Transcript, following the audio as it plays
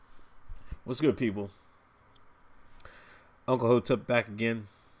What's good, people? Uncle Hotep back again.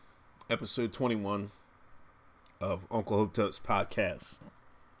 Episode 21 of Uncle Hotep's podcast.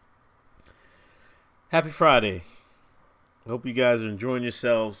 Happy Friday. Hope you guys are enjoying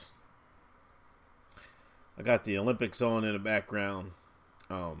yourselves. I got the Olympics on in the background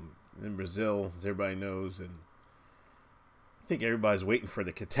in Brazil, as everybody knows, and I think everybody's waiting for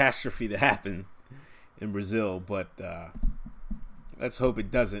the catastrophe to happen in Brazil, but let's hope it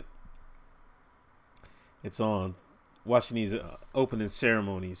doesn't. It's on watching these opening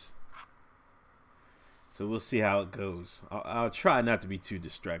ceremonies, so we'll see how it goes. I'll try not to be too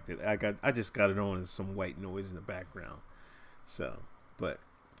distracted. I just got it on and some white noise in the background, but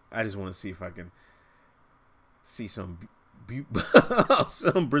I just want to see if I can see some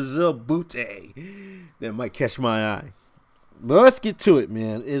some Brazil booty that might catch my eye. But let's get to it,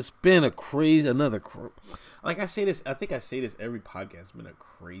 man. It's been a crazy like I say this. I think I say this every podcast. It's been a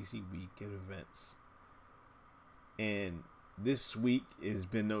crazy week of events. And this week has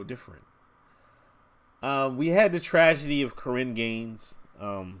been no different. We had the tragedy of Korryn Gaines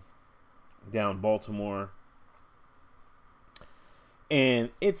down Baltimore.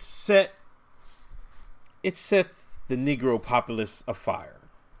 And it set the Negro populace afire.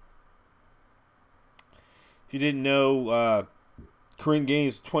 If you didn't know, Korryn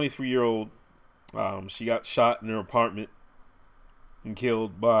Gaines, 23-year-old, she got shot in her apartment and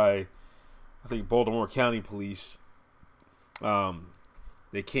killed by, I think, Baltimore County Police.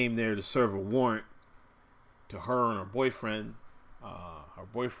 They came there to serve a warrant to her and her boyfriend.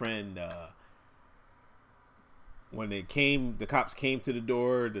 When they came, the cops came to the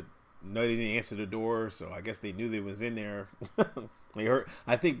door. No, they didn't answer the door, so I guess they knew they was in there. They heard.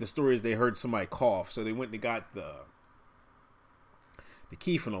 I think the story is they heard somebody cough, so they went and got the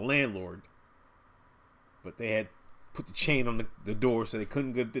key from the landlord. But they had put the chain on the door, so they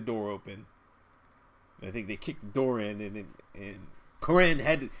couldn't get the door open. I think they kicked the door in, and Korryn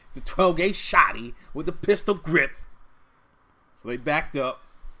had the 12-gauge shotty with the pistol grip. So they backed up.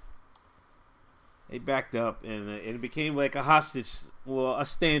 And it became like a hostage, a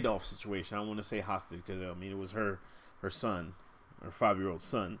standoff situation. I don't want to say hostage because it was her son, her 5-year-old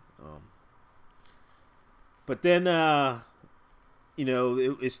son. But then,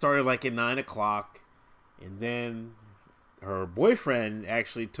 it started like at 9:00, and then her boyfriend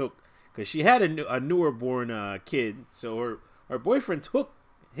actually took. Because she had a newer born kid. So her boyfriend took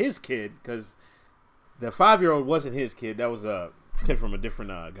his kid. Because the 5-year-old wasn't his kid. That was a kid from a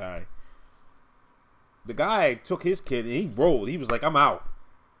different guy. The guy took his kid and he rolled. He was like, I'm out.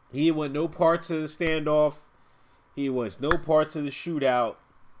 He went no parts of the standoff. He was no parts of the shootout.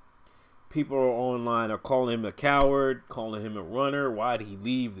 People online are calling him a coward. Calling him a runner. Why did he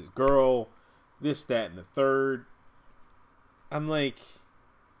leave this girl? This, that, and the third. I'm like...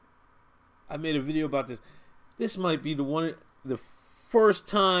 I made a video about this. This might be the first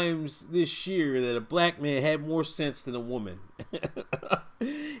times this year that a black man had more sense than a woman.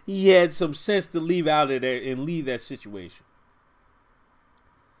 He had some sense to leave out of there and leave that situation.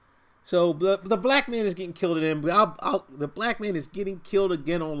 So the black man is getting killed again. The black man is getting killed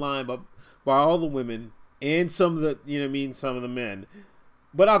again online by all the women and some of the men.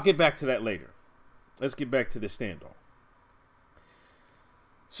 But I'll get back to that later. Let's get back to the standoff.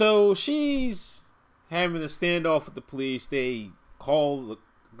 So she's having a standoff with the police. They call, the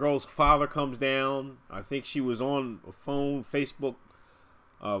girl's father comes down. I think she was on a phone, Facebook,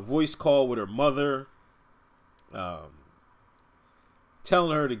 voice call with her mother,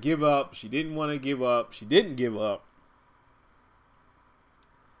 telling her to give up. She didn't want to give up. She didn't give up.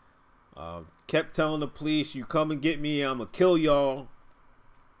 Kept telling the police, you come and get me, I'm going to kill y'all.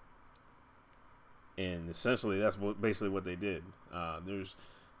 And essentially that's basically what they did.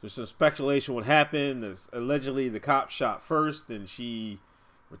 There's some speculation what happened. There's allegedly the cop shot first, and she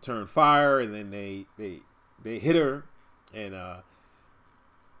returned fire, and then they hit her, and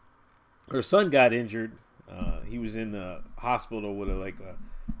her son got injured. He was in the hospital with a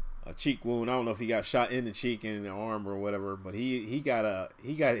cheek wound. I don't know if he got shot in the cheek and in the arm or whatever, but he got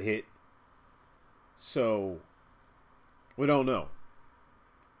hit. So we don't know.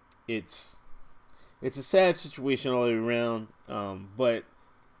 It's a sad situation all the way around, but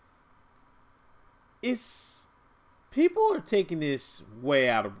people are taking this way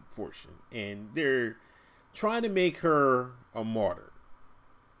out of proportion, and they're trying to make her a martyr.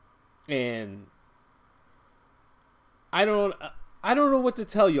 And I don't know what to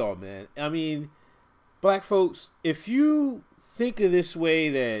tell y'all, man. I mean, black folks, if you think of this way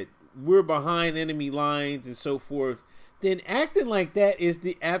that we're behind enemy lines and so forth, then acting like that is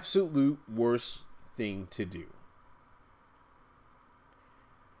the absolute worst thing to do.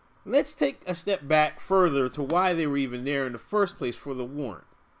 let's take a step back further to why they were even there in the first place for the warrant.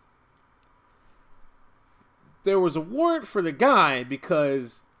 There was a warrant for the guy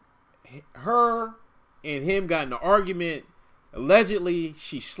because her and him got in an argument. Allegedly,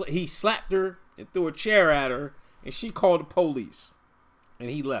 he slapped her and threw a chair at her, and she called the police, and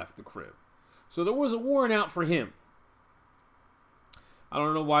he left the crib. So there was a warrant out for him. I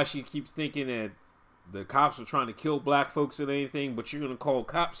don't know why she keeps thinking that the cops are trying to kill black folks or anything, but you're going to call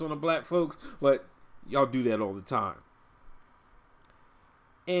cops on the black folks. But y'all do that all the time.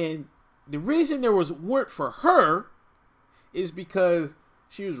 And the reason there was a warrant for her is because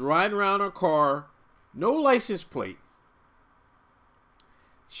she was riding around her car, no license plate.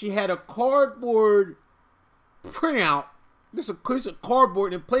 She had a cardboard printout. This is a piece of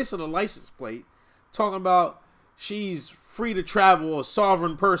cardboard in place of the license plate, talking about she's free to travel, a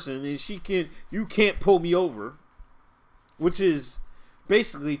sovereign person, and you can't pull me over, which is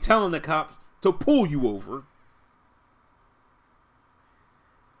basically telling the cops to pull you over.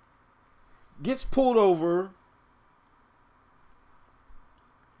 Gets pulled over,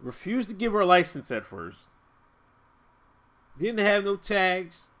 refused to give her a license at first, didn't have no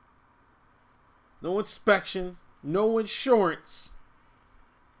tags, no inspection, no insurance,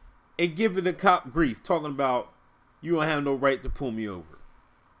 and giving the cop grief, talking about you don't have no right to pull me over.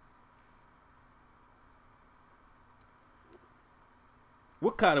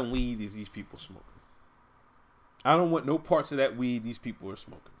 What kind of weed is these people smoking? I don't want no parts of that weed these people are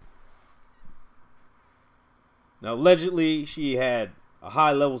smoking. Now, allegedly, she had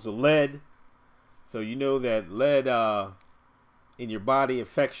high levels of lead. So you know that lead in your body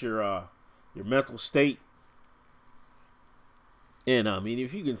affects your mental state. And I mean,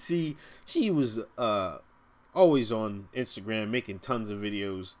 if you can see, she was always on Instagram making tons of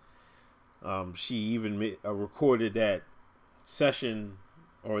videos. She even recorded that session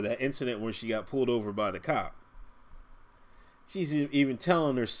or that incident where she got pulled over by the cop. She's even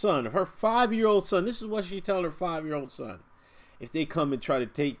telling her son, her 5-year-old son, this is what she's telling her 5-year-old son. If they come and try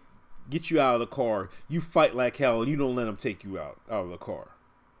to get you out of the car, you fight like hell and you don't let them take you out of the car.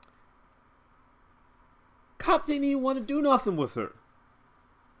 Cop didn't even want to do nothing with her.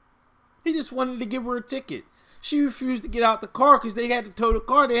 He just wanted to give her a ticket. She refused to get out the car because they had to tow the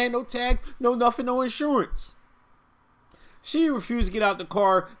car. They had no tags, no nothing, no insurance. She refused to get out the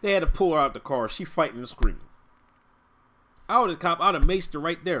car. They had to pull her out the car. She fighting and screaming. I would have cop. I would have maced her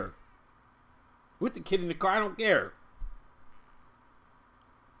right there. With the kid in the car. I don't care.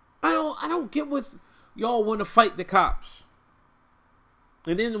 I don't get what y'all want to fight the cops.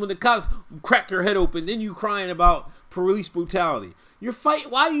 And then when the cops crack your head open, then you crying about police brutality.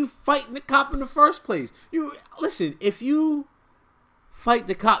 Why are you fighting the cop in the first place? Listen, if you fight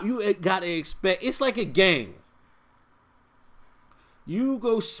the cop, you gotta expect, it's like a gang. You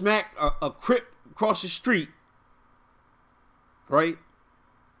go smack a Crip across the street, right?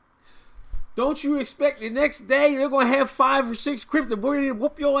 Don't you expect the next day they're going to have 5 or 6 Crips that ready to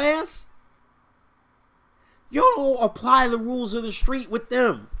whoop your ass? You don't apply the rules of the street with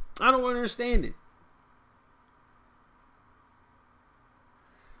them. I don't understand it.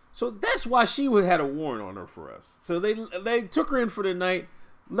 So that's why she had a warrant on her for us. So they took her in for the night,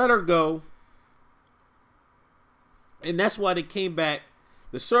 let her go. And that's why they came back.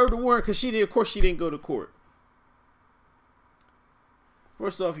 They served the warrant because she didn't go to court.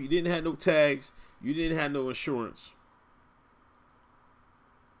 First off, you didn't have no tags. You didn't have no insurance.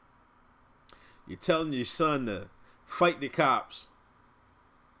 You're telling your son to fight the cops.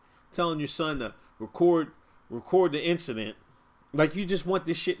 Telling your son to record the incident. Like you just want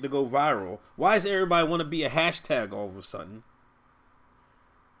this shit to go viral. Why does everybody want to be a hashtag all of a sudden?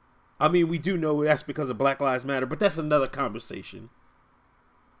 I mean, we do know that's because of Black Lives Matter, but that's another conversation.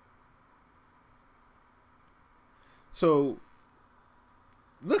 So,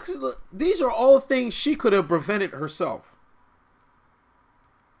 look, these are all things she could have prevented herself.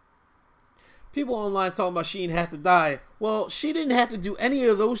 People online talking about she didn't have to die. Well, she didn't have to do any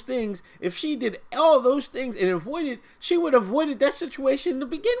of those things. If she did all of those things and she would have avoided that situation to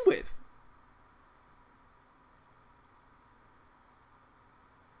begin with.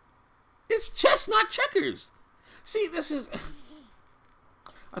 It's chess, not checkers. See, this is...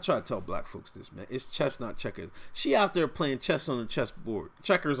 I try to tell black folks this, man. It's chess, not checkers. She out there playing chess on the chessboard.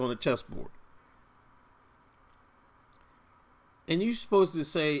 Checkers on the chessboard. And you're supposed to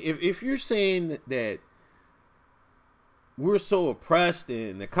say, if you're saying that we're so oppressed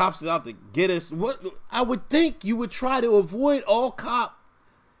and the cops is out to get us, what I would think you would try to avoid all cop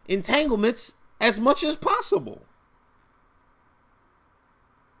entanglements as much as possible.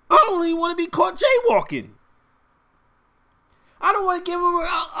 I don't even want to be caught jaywalking. I don't want to give them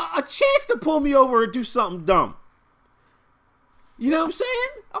a chance to pull me over or do something dumb. You know what I'm saying?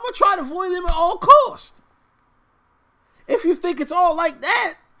 I'm going to try to avoid them at all costs. If you think it's all like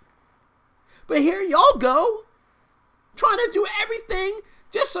that. But here y'all go, trying to do everything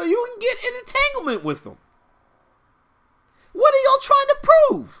just so you can get an entanglement with them. What are y'all trying to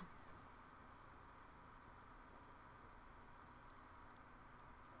prove?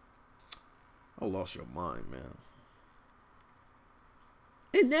 I lost your mind, man.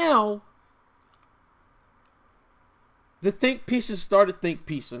 And now, the think pieces started think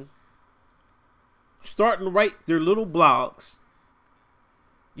piecing, starting to write their little blogs.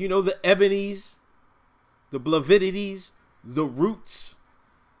 You know, the Ebonies, the Blavidities, the Roots.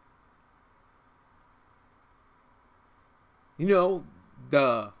 You know,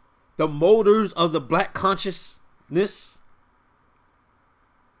 the molders of the black consciousness.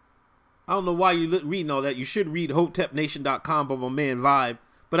 I don't know why you're reading all that. You should read HotepNation.com by my man Vibe,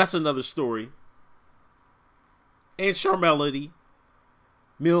 but that's another story. And Charmelody,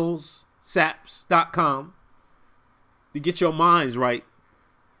 MillsSaps.com to get your minds right.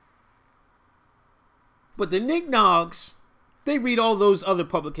 But the Nignogs, they read all those other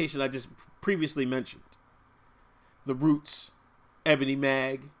publications I just previously mentioned. The Roots, Ebony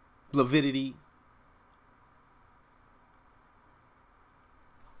Mag, Blavidity.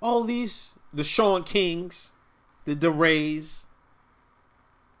 All these, the Sean Kings, the DeRays.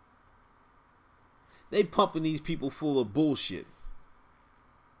 They pumping these people full of bullshit.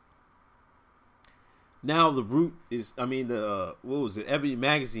 Now the Root is, what was it, Ebony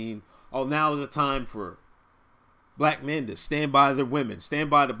Magazine. Oh, now is the time for black men to stand by their women, stand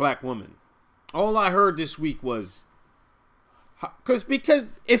by the black woman. All I heard this week was, because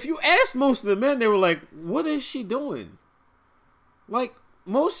if you asked most of the men, they were like, what is she doing? Like,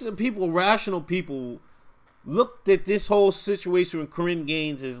 most of the people, rational people, looked at this whole situation with Corinne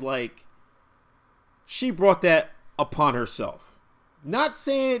Gaines as like, she brought that upon herself. Not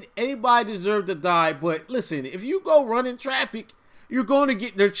saying anybody deserved to die, but listen, if you go running traffic, you're going to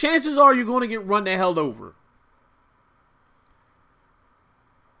get, the chances are you're going to get run the hell over.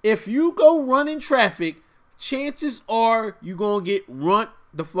 If you go running traffic, chances are you're going to get run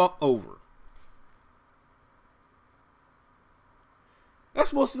the fuck over.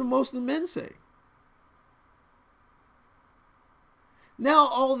 That's most of the men say. Now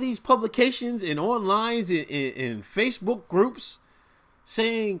all these publications and onlines and Facebook groups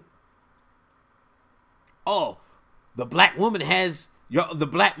saying, oh, the black woman has the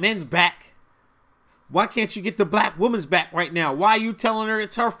black men's back. Why can't you get the black woman's back right now? Why are you telling her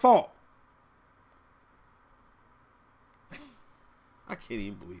it's her fault? I can't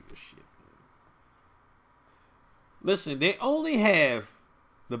even believe this shit, man. Listen, they only have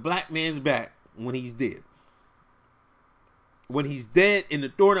the black man's back when he's dead. When he's dead in the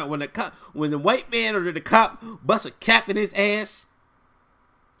door, when the white man or the cop busts a cap in his ass,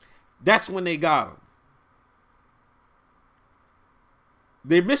 that's when they got him.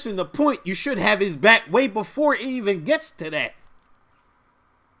 They're missing the point. You should have his back way before it even gets to that.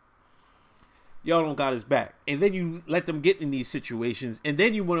 Y'all don't got his back. And then you let them get in these situations. And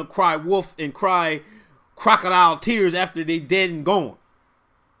then you want to cry wolf and cry crocodile tears after they dead and gone.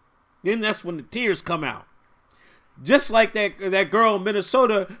 Then that's when the tears come out. Just like that girl in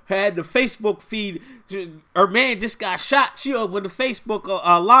Minnesota had the Facebook feed. Her man just got shot. She opened the Facebook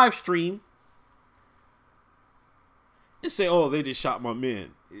live stream and say, oh, they just shot my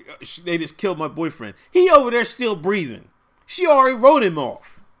man. They just killed my boyfriend. He over there still breathing. She already wrote him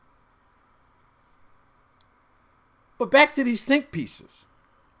off. But back to these think pieces.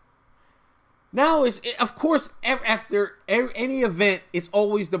 Now, of course, after any event, it's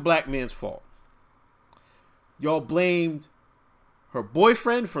always the black man's fault. Y'all blamed her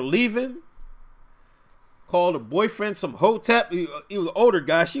boyfriend for leaving. Called her boyfriend some hotep. He was an older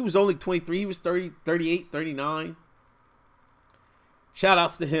guy. She was only 23. He was 30, 38, 39. Shout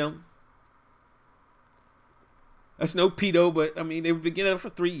outs to him. That's no pedo, but they've been together for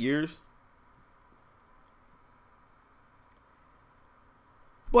 3 years.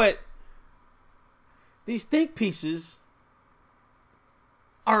 But these think pieces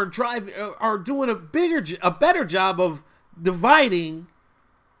are doing a better job of dividing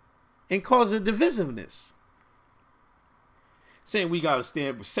and causing divisiveness. Saying we gotta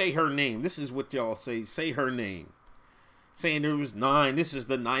stand, say her name. This is what y'all say her name. Saying there was 9. This is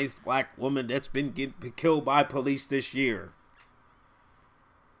the 9th black woman that's been killed by police this year.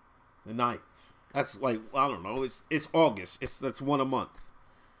 The 9th. That's like, I don't know. It's August. That's one a month.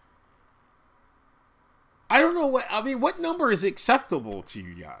 I don't know what number is acceptable to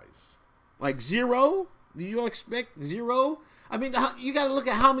you guys? Like 0? Do you expect 0? I mean, you got to look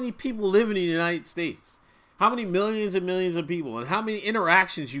at how many people live in the United States, how many millions and millions of people, and how many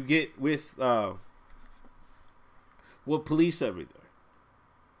interactions you get with police every day.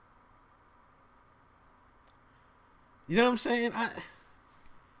 You know what I'm saying?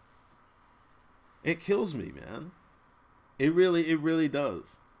 It kills me, man. It really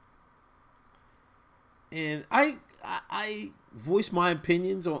does. And I voice my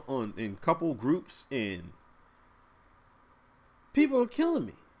opinions on in couple groups, and people are killing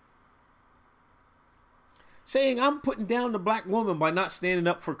me, saying I'm putting down the black woman by not standing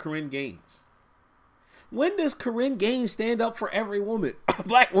up for Corinne Gaines. When does Corinne Gaines stand up for every woman,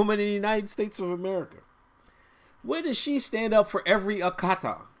 black woman in the United States of America? When does she stand up for every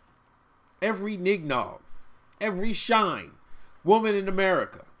Akata, every Nignog, every Shine woman in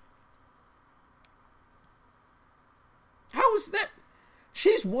America? How is that?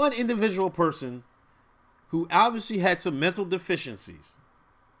 She's one individual person who obviously had some mental deficiencies.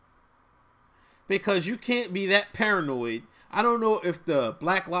 Because you can't be that paranoid. I don't know if the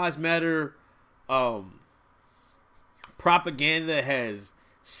Black Lives Matter propaganda has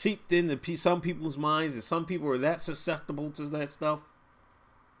seeped into some people's minds, and some people are that susceptible to that stuff.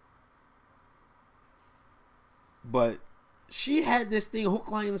 But she had this thing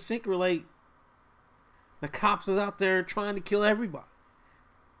hook, line, and sinker, like the cops is out there trying to kill everybody.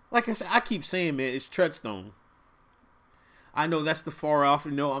 Like I said, I keep saying, man, it's Treadstone. I know that's the far off,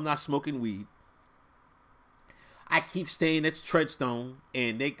 and no, I'm not smoking weed. I keep saying it's Treadstone,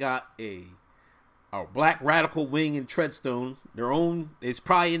 and they got a black radical wing in Treadstone. Their own, it's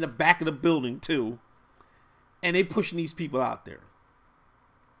probably in the back of the building too. And they pushing these people out there.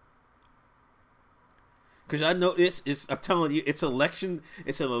 Because I know I'm telling you, it's an election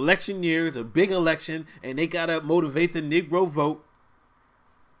year, it's a big election, and they gotta motivate the Negro vote.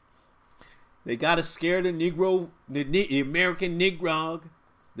 They gotta scare the Negro, the American Negrog,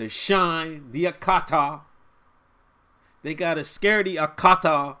 the Shine, the Akata. They gotta scare the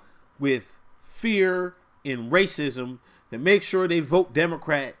Akata with fear and racism to make sure they vote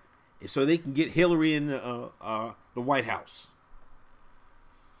Democrat, so they can get Hillary in the White House.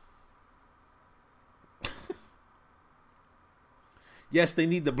 Yes, they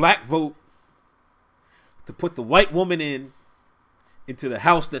need the black vote to put the white woman into the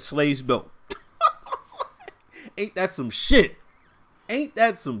house that slaves built. Ain't that some shit? Ain't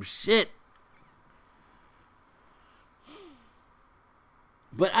that some shit?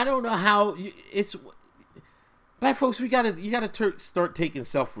 But I don't know how it's black folks. You gotta start taking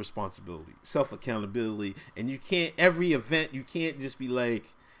self responsibility, self accountability, and you can't every event. You can't just be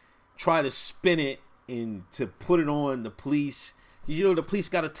like try to spin it and to put it on the police. You know the police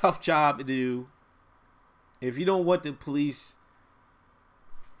got a tough job to do. If you don't want the police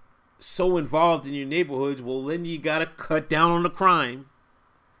so involved in your neighborhoods, well then you gotta cut down on the crime.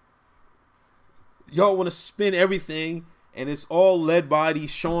 Y'all want to spin everything. And it's all led by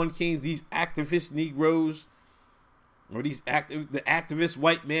these Sean Kings, these activist Negroes, or the activist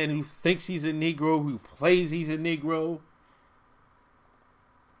white man who thinks he's a Negro, who plays he's a Negro,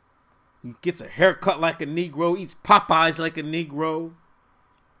 who gets a haircut like a Negro, eats Popeyes like a Negro.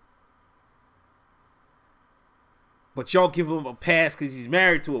 But y'all give him a pass because he's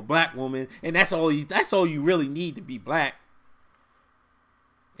married to a black woman, and that's all you really need to be black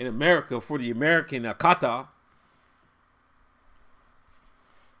in America for the American Akata.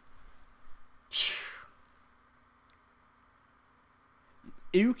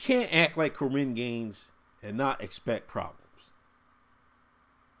 You can't act like Corinne Gaines and not expect problems.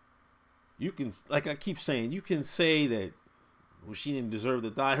 You can, like I keep saying, you can say that she didn't deserve to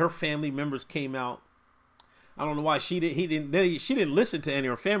die. Her family members came out. I don't know why she didn't listen to any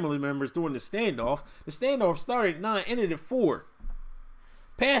of her family members during the standoff. The standoff started at 9, ended at 4.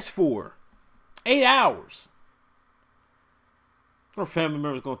 Past 4. 8 hours. Her family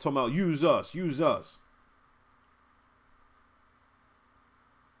members gonna talk about use us.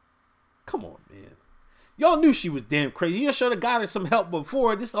 Come on, man. Y'all knew she was damn crazy. You should have got her some help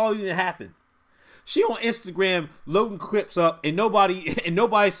before this all even happened. She on Instagram loading clips up, and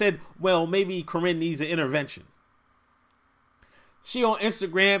nobody said, well, maybe Corinne needs an intervention. She on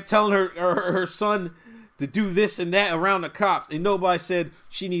Instagram telling her son to do this and that around the cops, and nobody said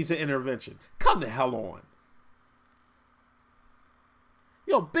she needs an intervention. Come the hell on.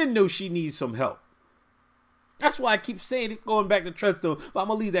 Yo, Ben knows she needs some help. That's why I keep saying it's going back to Treadstone, but I'm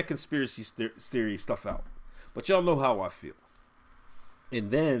going to leave that conspiracy theory stuff out. But y'all know how I feel. And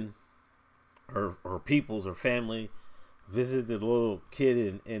then her peoples, her family, visited the little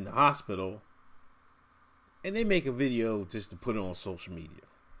kid in the hospital, and they make a video just to put it on social media.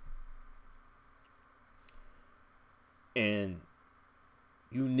 And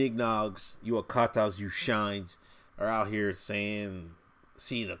you nignogs, you akatas, you shines are out here saying,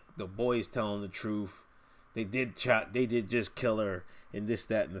 see, the boys telling the truth. They did just kill her and this,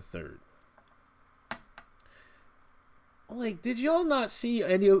 that, and the third. I'm like, did y'all not see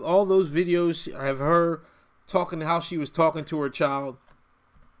any of all those videos of her talking how she was talking to her child?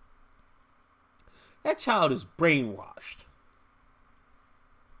 That child is brainwashed.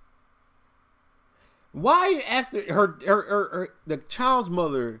 Why, after the child's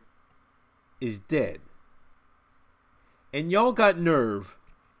mother is dead, and y'all got nerve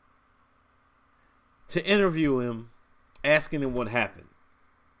to interview him, asking him what happened?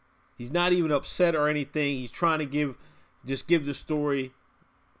 He's not even upset or anything. He's trying to give the story.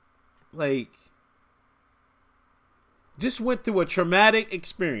 Like, just went through a traumatic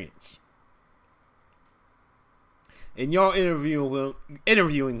experience, and y'all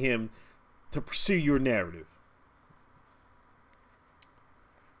interviewing him to pursue your narrative.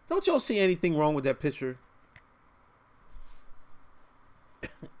 Don't y'all see anything wrong with that picture?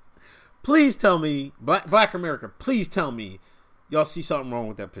 Please tell me, Black America, please tell me y'all see something wrong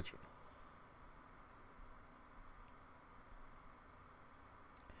with that picture.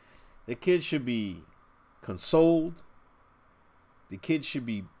 The kid should be consoled. The kid should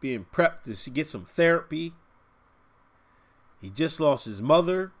be being prepped to get some therapy. He just lost his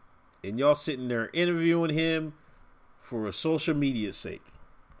mother, and y'all sitting there interviewing him for a social media sake.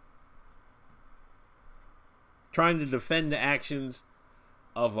 Trying to defend the actions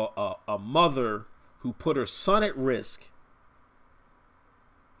of a mother who put her son at risk.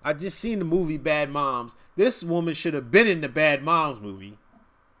 I just seen the movie Bad Moms. This woman should have been in the Bad Moms movie.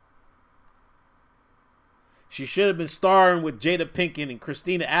 She should have been starring with Jada Pinkett and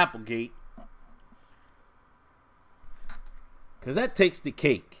Christina Applegate. Because that takes the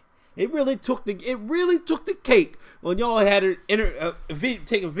cake. It really took the cake when y'all had her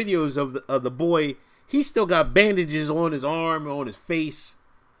taking videos of the boy. He still got bandages on his arm, on his face.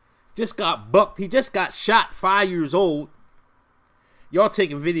 Just got bucked. He just got shot, 5 years old. Y'all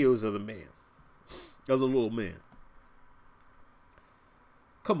taking videos of the man, of the little man.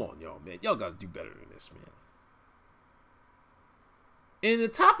 Come on, y'all, man. Y'all got to do better than this, man. And to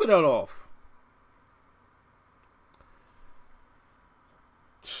top it all off,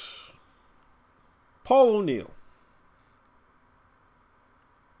 Paul O'Neill.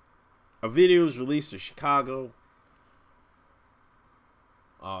 A video was released in Chicago.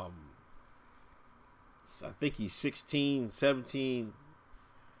 I think he's 16, 17.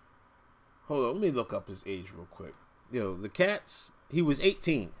 Hold on, let me look up his age real quick. The Cats, he was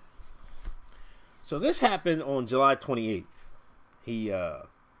 18. So this happened on July 28th. He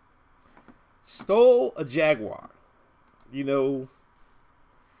stole a Jaguar. The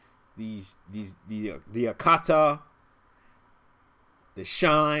Akata, the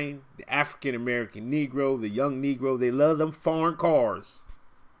Shine, the African American Negro, the young Negro, they love them foreign cars.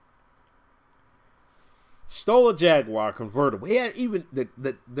 Stole a Jaguar convertible. He had even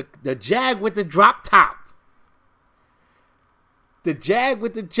the Jag with the drop top. The Jag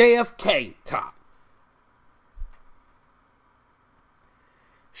with the JFK top.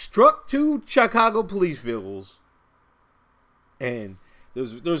 Struck 2 Chicago police vehicles. And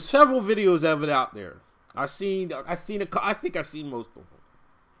there's several videos of it out there. I think I seen most of them.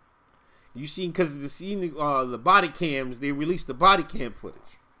 You seen, because the body cams, they released the body cam footage.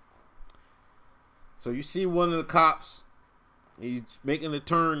 So you see one of the cops, he's making a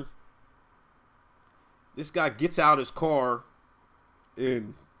turn. This guy gets out his car,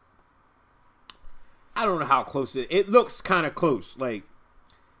 and I don't know how close it looks kind of close. Like,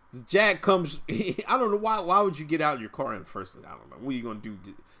 the Jag comes, I don't know why would you get out of your car in the first place? I don't know. What are you going to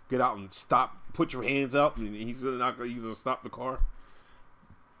do? Get out and stop, put your hands up, and he's going to stop the car?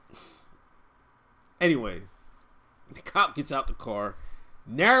 Anyway, the cop gets out the car,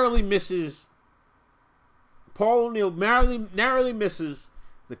 narrowly misses, Paul O'Neill narrowly misses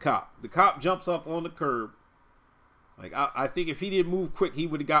the cop. The cop jumps up on the curb. Like, I think if he didn't move quick, he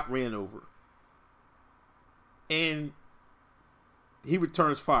would have got ran over. And he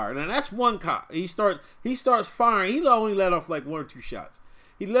returns fire. Now that's one cop. He starts firing. He only let off like 1 or 2 shots.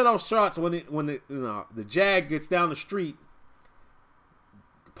 He let off shots when the Jag gets down the street.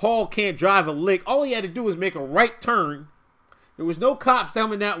 Paul can't drive a lick. All he had to do was make a right turn. There was no cops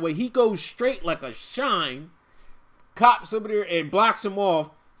coming that way. He goes straight like a shine. Cops over there and blocks him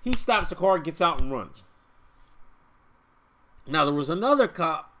off. He stops the car, gets out and runs. Now there was another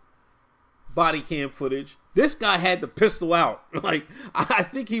cop body cam footage. This guy had the pistol out. Like, I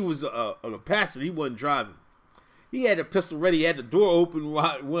think he was a passenger. He wasn't driving. He had the pistol ready. He had the door open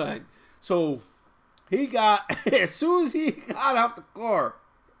wide. So He got as soon as he got out the car,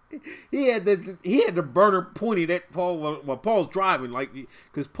 he had the burner pointed at Paul while Paul's driving, like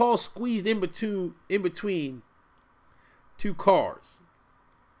because Paul squeezed in between two cars.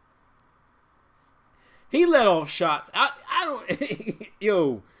 He let off shots. I don't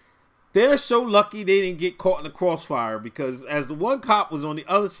yo. They're so lucky they didn't get caught in the crossfire because as the one cop was on the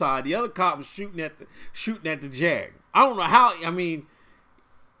other side, the other cop was shooting at the Jag. I don't know how. I mean,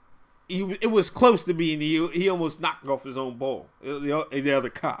 it was close to being he almost knocked off his own ball. The other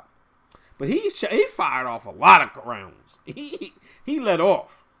cop, but he fired off a lot of rounds. He let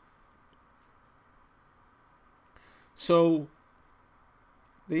off. So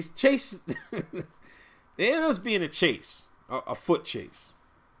they chase. There ended up being a chase, a foot chase.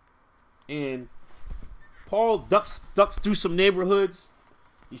 And Paul ducks through some neighborhoods.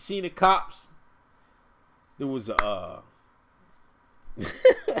 He's seen the cops. There was a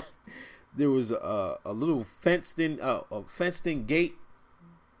little fenced in gate,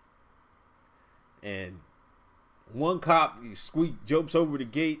 and one cop jumps over the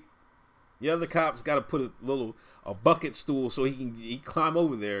gate. The other cop's got to put a bucket stool so he can climb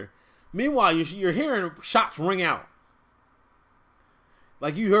over there. Meanwhile, you're hearing shots ring out.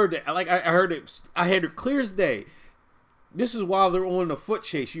 Like you heard that, like I heard it clear as day. This is while they're on the foot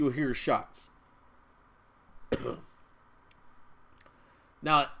chase. You'll hear shots.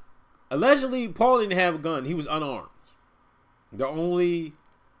 Now, allegedly, Paul didn't have a gun. He was unarmed. The only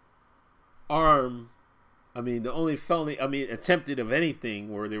felony, attempted of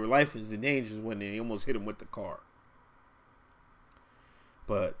anything where they were life was in danger when they almost hit him with the car.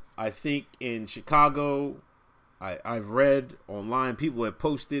 But I think in Chicago, I've read online, people have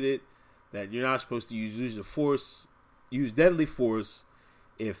posted it, that you're not supposed to use deadly force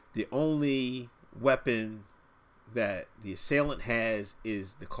if the only weapon that the assailant has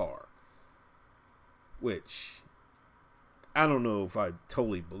is the car. Which, I don't know if I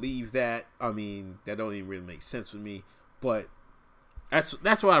totally believe that. I mean, that don't even really make sense with me. But that's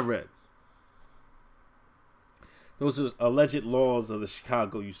what I read. Those are alleged laws of the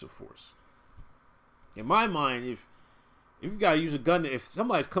Chicago use of force. In my mind, if you gotta use a gun, if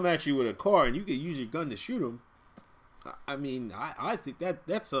somebody's come at you with a car and you can use your gun to shoot them, I mean, I think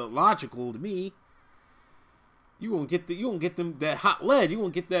that's logical to me. You won't get them that hot lead. You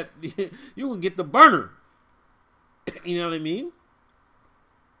won't get that. You won't get the burner. You know what I mean?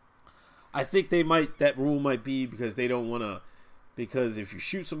 I think that rule might be because they don't want to. Because if you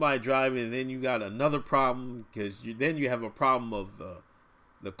shoot somebody driving, then you got another problem. Because then you have a problem of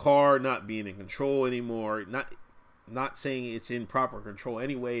the car not being in control anymore. Not saying it's in proper control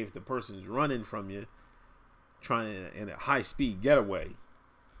anyway. If the person's running from you, trying in a high speed getaway.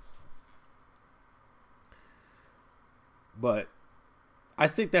 But I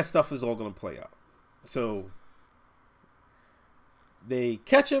think that stuff is all going to play out. So they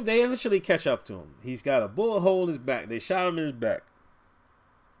catch him. They eventually catch up to him. He's got a bullet hole in his back. They shot him in his back.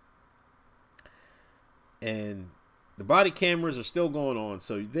 And the body cameras are still going on.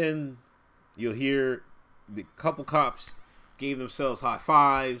 So then you'll hear the couple cops gave themselves high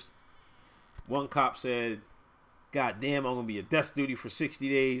fives. One cop said, "God damn, I'm going to be at desk duty for 60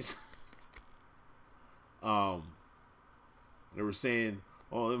 days." They were saying,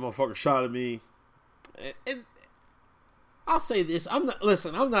 "Oh, that motherfucker shot at me." And I'll say this: I'm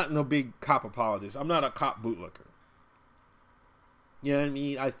not no big cop apologist. I'm not a cop bootlicker. You know what I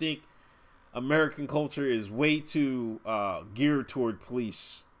mean? I think American culture is way too geared toward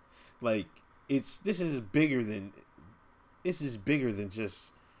police. Like this is bigger than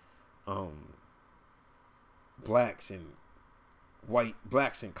just blacks and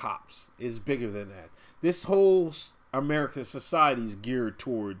cops. It's bigger than that. This whole American society is geared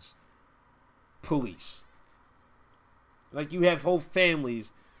towards police. Like you have whole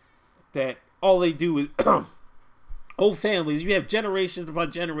families that all they do is whole families. You have generations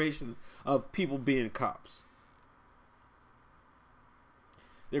upon generations of people being cops.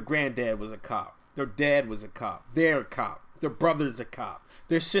 Their granddad was a cop. Their dad was a cop. They're a cop. Their brother's a cop.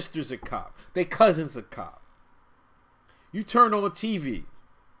 Their sister's a cop. Their cousin's a cop. You turn on TV.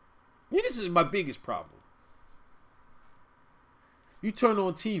 This is my biggest problem. You turn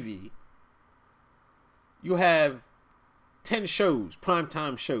on TV, you have 10 shows,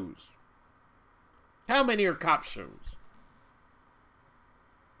 primetime shows. How many are cop shows?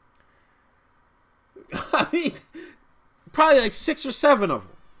 I mean, probably like 6 or 7 of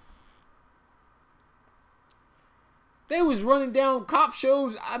them. They was running down cop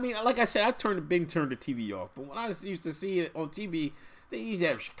shows. I mean, like I said, I turned the TV off. But when I used to see it on TV, they used to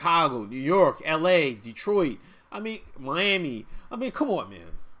have Chicago, New York, LA, Detroit. I mean, Miami. I mean, come on,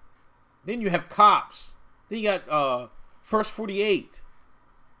 man. Then you have Cops. Then you got First 48.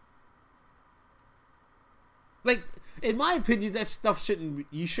 Like, in my opinion, that stuff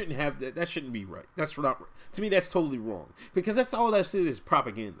you shouldn't have that. That shouldn't be right. That's not, to me, that's totally wrong. Because that's all that shit is,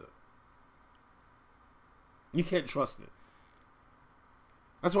 propaganda. You can't trust it.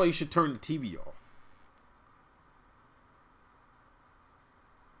 That's why you should turn the TV off.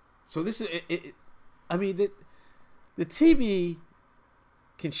 So this is, I mean, the TV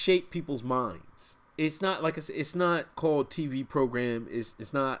can shape people's minds. It's not, like I said, it's not called TV program.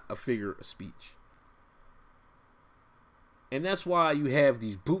 It's not a figure of speech. And that's why you have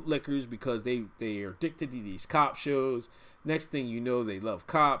these bootlickers, because they are addicted to these cop shows. Next thing you know, they love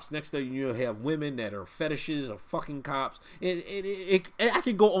cops. Next thing you know, have women that are fetishes of fucking cops. I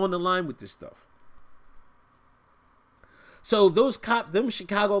could go on the line with this stuff. So them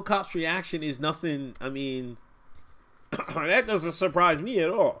Chicago cops' reaction is nothing. I mean, that doesn't surprise me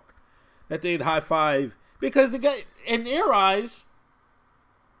at all. That they'd high five, because the guy, in their eyes,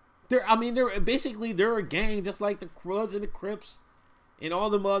 they're a gang, just like the Croods and the Crips and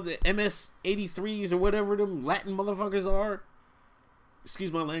all them other MS-83s or whatever them Latin motherfuckers are.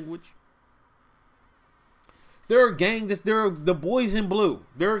 Excuse my language. They're a gang. They're the boys in blue.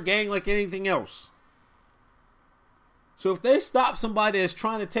 They're a gang like anything else. So if they stop somebody that's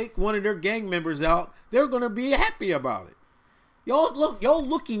trying to take one of their gang members out, they're gonna be happy about it. Y'all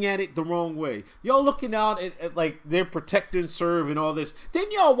looking at it the wrong way. Y'all looking out at like they're protect and serve and all this.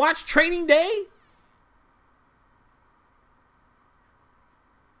 Didn't y'all watch Training Day?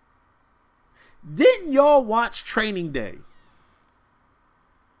 Didn't y'all watch Training Day?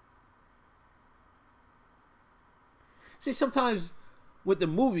 See, sometimes with the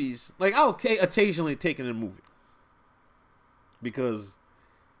movies, like I'll occasionally take in a movie. Because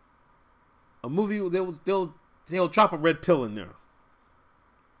a movie, they'll drop a red pill in there.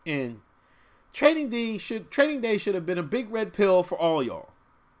 And Training Day should have been a big red pill for all y'all.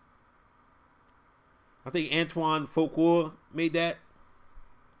 I think Antoine Fuqua made that.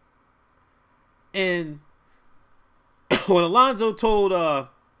 And when Alonzo told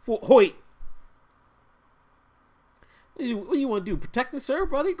Hoyt, what do you want to do? Protect and serve,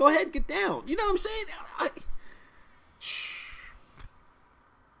 brother? Go ahead and get down. You know what I'm saying?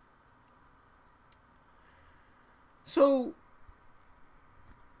 So,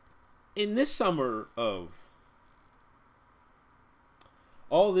 in this summer of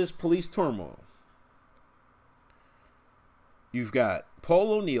all this police turmoil, you've got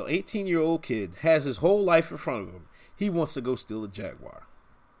Paul O'Neill, 18-year-old kid, has his whole life in front of him. He wants to go steal a Jaguar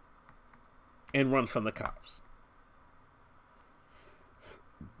and run from the cops.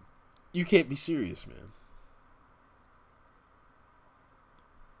 You can't be serious, man.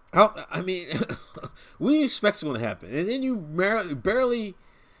 I mean, what do you expect's going to happen? And then you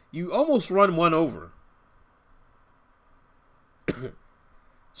almost run one over.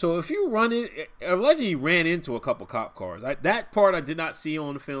 So if you run it, allegedly ran into a couple cop cars. That part I did not see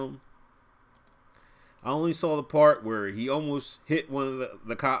on the film. I only saw the part where he almost hit one of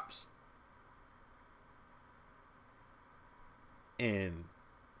the cops. And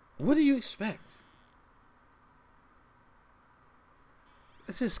what do you expect?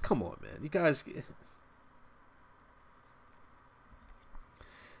 It's just, come on, man. You guys,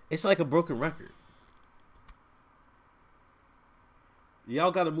 it's like a broken record.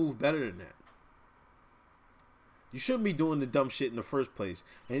 Y'all got to move better than that. You shouldn't be doing the dumb shit in the first place.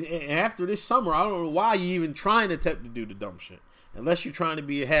 And after this summer, I don't know why you even trying to attempt to do the dumb shit. Unless you're trying to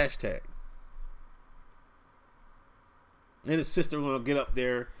be a hashtag. And his sister going to get up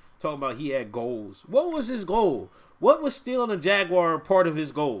there talking about he had goals. What was his goal? What was stealing a Jaguar part of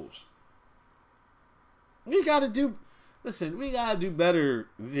his goals? We got to do better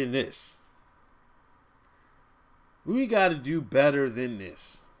than this. We got to do better than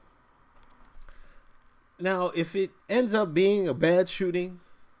this. Now, if it ends up being a bad shooting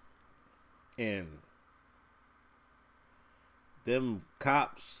and them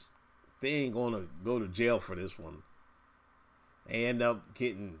cops, they ain't going to go to jail for this one. They end up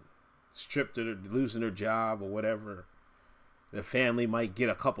getting stripped or losing their job or whatever. Their family might get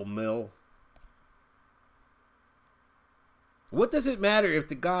a couple mil. What does it matter if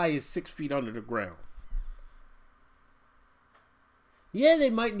the guy is 6 feet under the ground? Yeah, they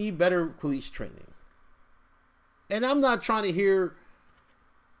might need better police training. And I'm not trying to hear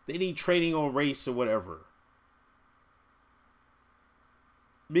they need training on race or whatever.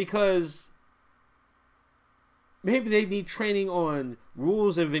 Because maybe they need training on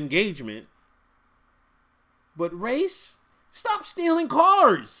rules of engagement. But race? Stop stealing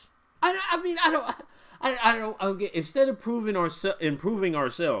cars. I don't get, instead of improving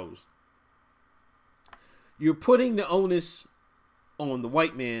ourselves, you're putting the onus on the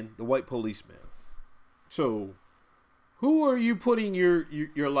white man, the white policeman. So, who are you putting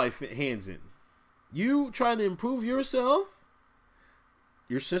your life hands in? You trying to improve yourself?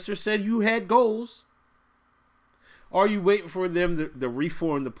 Your sister said you had goals. Or are you waiting for them to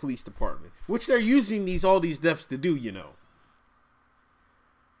reform the police department? Which they're using all these deaths to do, you know.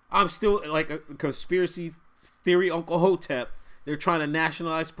 I'm still like a conspiracy theory Uncle Hotep. They're trying to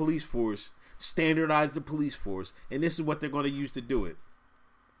nationalize police force, standardize the police force, and this is what they're going to use to do it.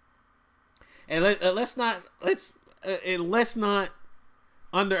 And let's not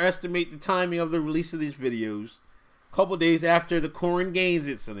underestimate the timing of the release of these videos. A couple days after the Corrin Gaines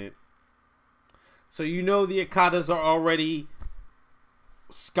incident. So you know the Akatas are already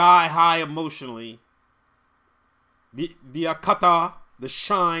sky high emotionally. The Akata, the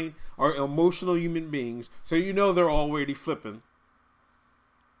Shine, are emotional human beings. So you know they're already flipping.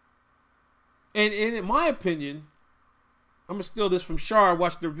 And in my opinion, I'm going to steal this from Shar. I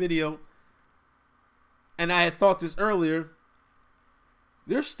watched their video. And I had thought this earlier.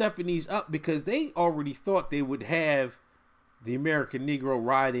 They're stepping these up because they already thought they would have the American Negro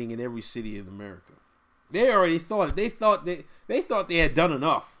riding in every city in America. They already thought it. They thought they had done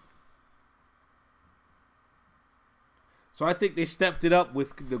enough. So I think they stepped it up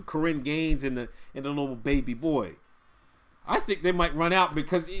with the Corrin Gaines and the little baby boy. I think they might run out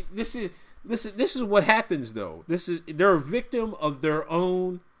because this is what happens though. They're a victim of their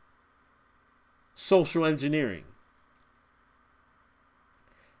own social engineering.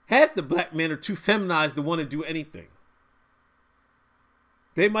 Half the black men are too feminized to want to do anything.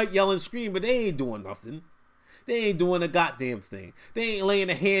 They might yell and scream, but they ain't doing nothing. They ain't doing a goddamn thing. They ain't laying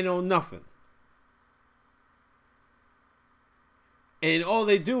a hand on nothing. And all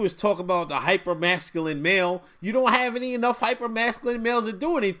they do is talk about the hyper-masculine male. You don't have enough hyper-masculine males to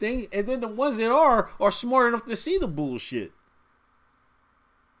do anything. And then the ones that are smart enough to see the bullshit.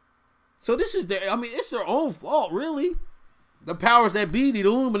 So this is it's their own fault, really. The powers that be, the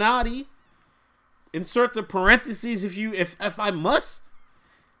Illuminati. Insert the parentheses if I must.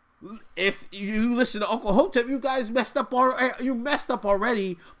 If you listen to Uncle Hotep, you guys messed up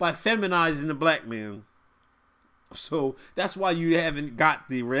already by feminizing the black man. So that's why you haven't got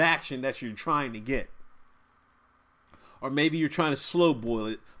the reaction that you're trying to get. Or maybe you're trying to slow boil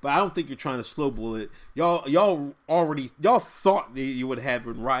it, but I don't think you're trying to slow boil it. Y'all thought that you would have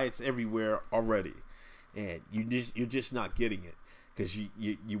riots everywhere already, and you're just not getting it because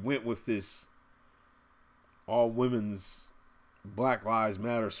you went with this all women's Black Lives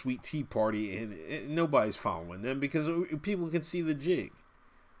Matter sweet tea party, and nobody's following them because people can see the jig.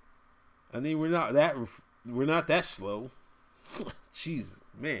 I mean, we're not that slow. Jesus,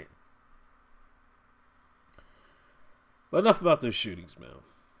 man. But enough about those shootings, man.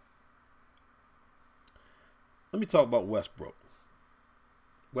 Let me talk about Westbrook.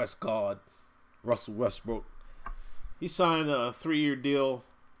 Russell Westbrook. He signed a 3-year deal.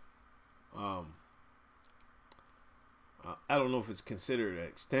 I don't know if it's considered an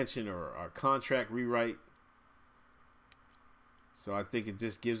extension or a contract rewrite. So I think it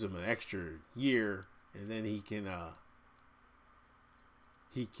just gives him an extra year, and then he can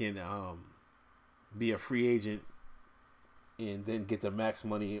be a free agent and then get the max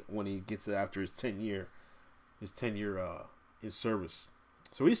money when he gets it after his 10-year his service.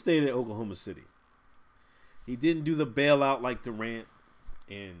 So he stayed at Oklahoma City. He didn't do the bailout like Durant,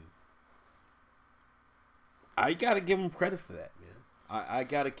 and I got to give him credit for that, man. I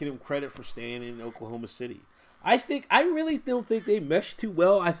got to give him credit for staying in Oklahoma City. I really don't think they meshed too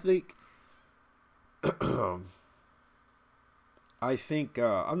well. I think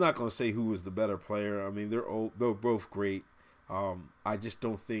I'm not going to say who was the better player. I mean, they're both great. I just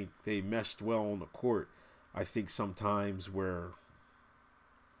don't think they meshed well on the court. I think sometimes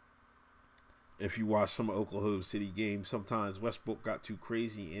if you watch some Oklahoma City games, sometimes Westbrook got too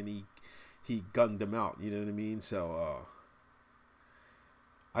crazy and he gunned them out. You know what I mean? So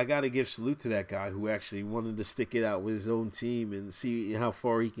I got to give salute to that guy who actually wanted to stick it out with his own team and see how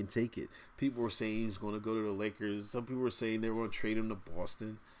far he can take it. People were saying he was going to go to the Lakers. Some people were saying they were going to trade him to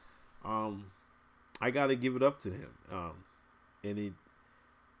Boston. I got to give it up to him. And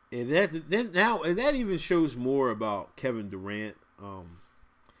that even shows more about Kevin Durant.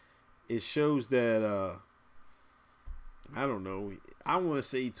 It shows that I don't know. I want to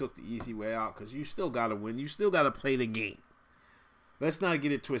say he took the easy way out because you still got to win. You still got to play the game. Let's not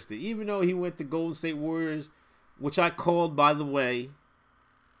get it twisted. Even though he went to Golden State Warriors, which I called, by the way,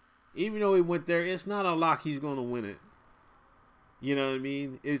 even though he went there, it's not a lock he's going to win it. You know what I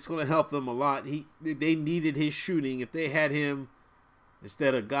mean? It's going to help them a lot. They needed his shooting. If they had him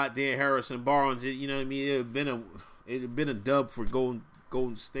instead of goddamn Harrison Barnes. You know what I mean? It'd have been a dub for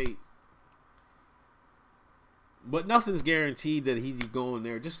Golden State. But nothing's guaranteed that he's going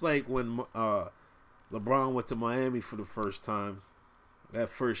there. Just like when LeBron went to Miami for the first time, that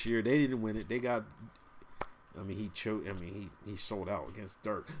first year they didn't win it. They got. I mean, he choked. I mean, he sold out against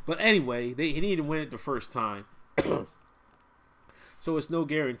Dirk. But anyway, he didn't win it the first time, so it's no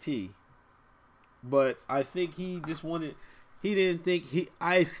guarantee. But I think he just wanted. He didn't think he.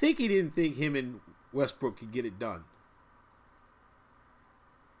 I think he didn't think him and Westbrook could get it done.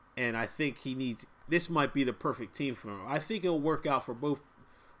 And I think he needs. This might be the perfect team for him. I think it'll work out for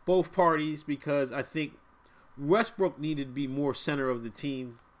both parties because I think Westbrook needed to be more center of the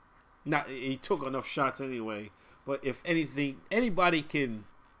team. Not he took enough shots anyway, but if anything, anybody can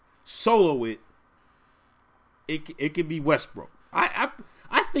solo it. It can be Westbrook. I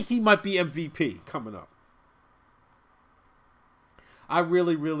think he might be MVP coming up. I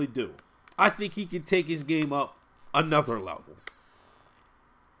really, really do. I think he can take his game up another level.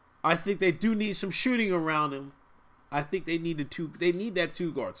 I think they do need some shooting around him. I think they need that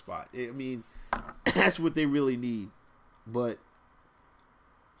 2-guard spot. I mean, that's what they really need. But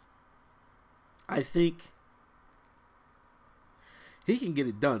I think he can get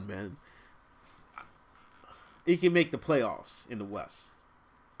it done, man. He can make the playoffs in the West.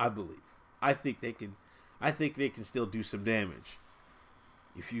 I believe. I think they can still do some damage.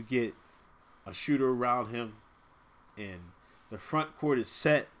 If you get a shooter around him and the front court is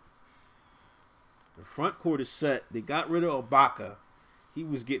set. They got rid of Ibaka. He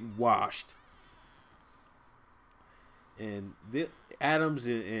was getting washed. And Adams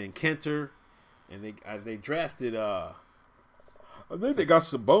and Kenter, and they drafted. I think they got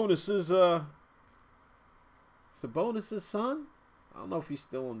Sabonis' son. I don't know if he's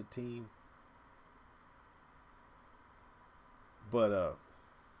still on the team, but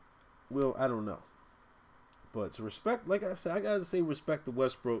well, I don't know. But to respect, like I said, I gotta say respect to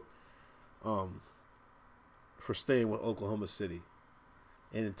Westbrook, for staying with Oklahoma City,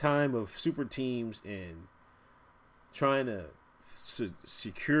 in a time of super teams and trying to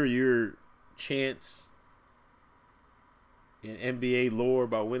secure your chance in NBA lore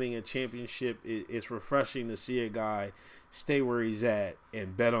by winning a championship. It's refreshing to see a guy stay where he's at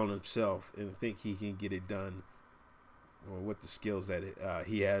and bet on himself and think he can get it done, or with the skills that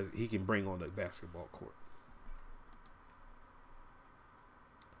he can bring on the basketball court.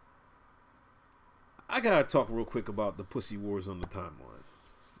 I gotta talk real quick about the pussy wars on the timeline.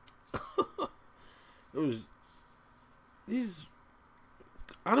 There was these.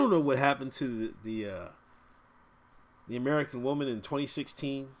 I don't know what happened to the American woman in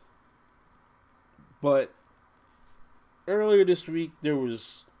 2016, but earlier this week the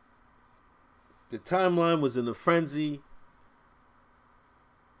timeline was in a frenzy.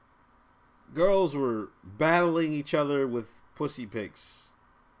 Girls were battling each other with pussy pics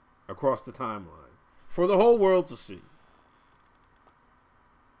across the timeline for the whole world to see.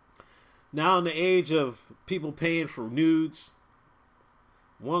 Now in the age of people paying for nudes,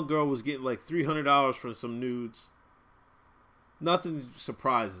 one girl was getting like $300 for some nudes. Nothing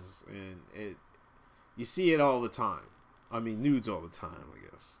surprises, and you see it all the time. I mean, nudes all the time,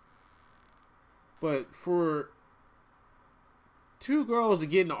 I guess. But for two girls to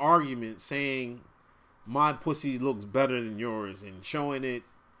get in an argument saying my pussy looks better than yours and showing it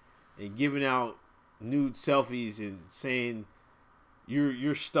and giving out nude selfies and saying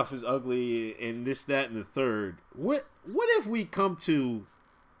your stuff is ugly and this, that, and the third. What if we come to,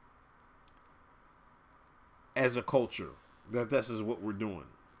 as a culture, that this is what we're doing?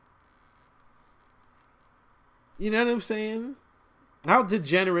 You know what I'm saying? How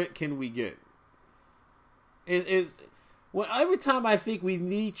degenerate can we get? Every time I think we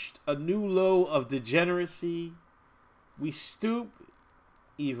reached a new low of degeneracy, we stoop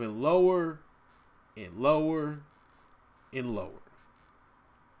even lower and lower and lower.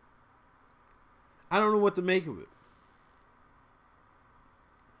 I don't know what to make of it.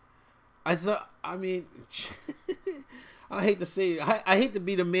 I hate to say, I hate to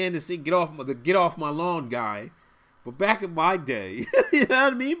be the man to say get off my lawn guy, but back in my day, you know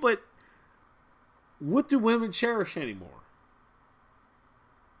what I mean? But what do women cherish anymore?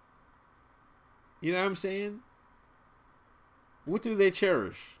 You know what I'm saying? What do they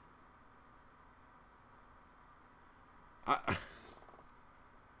cherish?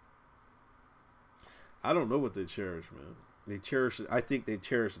 I don't know what they cherish, man. I think they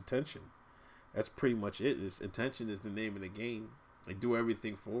cherish attention. That's pretty much it. Attention is the name of the game. They do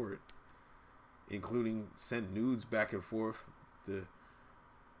everything for it, including send nudes back and forth.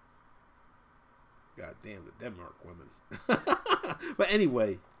 God damn the Denmark women. But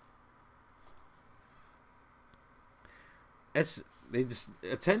anyway, they just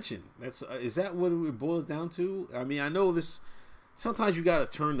attention. Is that what it boils down to? I mean, I know this. Sometimes you gotta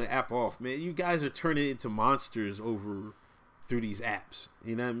turn the app off, man. You guys are turning into monsters through these apps.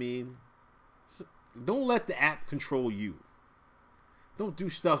 You know what I mean? Don't let the app control you. Don't do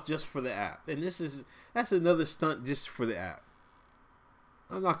stuff just for the app. And that's another stunt just for the app.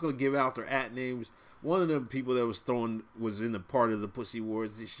 I'm not gonna give out their app names. One of the people that was in the part of the Pussy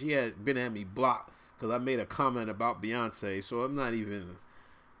Wars. She had been at me blocked because I made a comment about Beyonce. So I'm not even.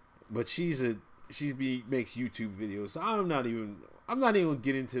 But makes YouTube videos. So I'm not even gonna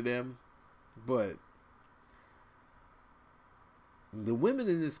get into them. But the women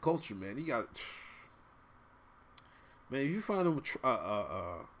in this culture, man, you got. Man, if you find them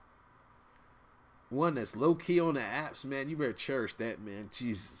one that's low key on the apps, man, you better cherish that, man.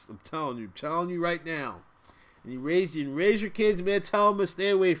 Jesus, I'm telling you right now. And you raise your kids, man. Tell them to stay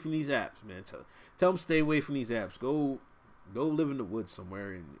away from these apps, man. Tell them to stay away from these apps. Go live in the woods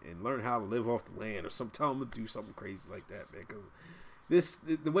somewhere and learn how to live off the land, or tell them to do something crazy like that, man. Because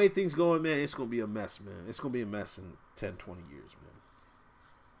the way things going, man, it's gonna be a mess, man. It's gonna be a mess in 10, 20 years, man.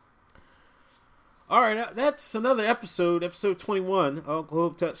 All right, that's another episode 21 of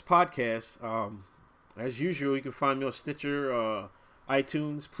Globe Touch Podcast. As usual, you can find me on Stitcher,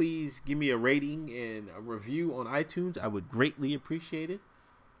 iTunes. Please give me a rating and a review on iTunes. I would greatly appreciate it.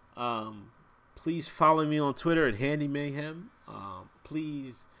 Please follow me on Twitter at Handy Mayhem.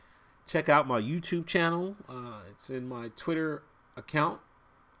 Please check out my YouTube channel. It's in my Twitter account.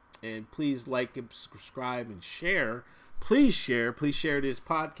 And please like and subscribe and share. Please share this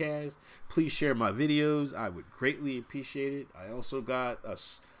podcast. Please share my videos. I would greatly appreciate it. I also got a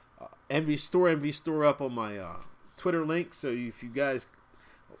MV Store up on my Twitter link. So if you guys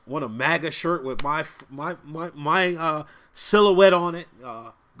want a MAGA shirt with my silhouette on it,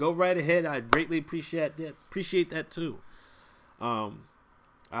 go right ahead. I'd greatly appreciate that too. I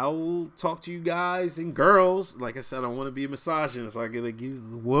will talk to you guys and girls. Like I said, I don't want to be a misogynist. I gotta give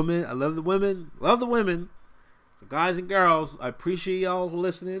the woman. I love the women. Love the women. So guys and girls, I appreciate y'all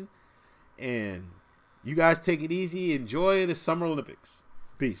listening. And you guys take it easy. Enjoy the Summer Olympics.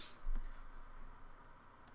 Peace.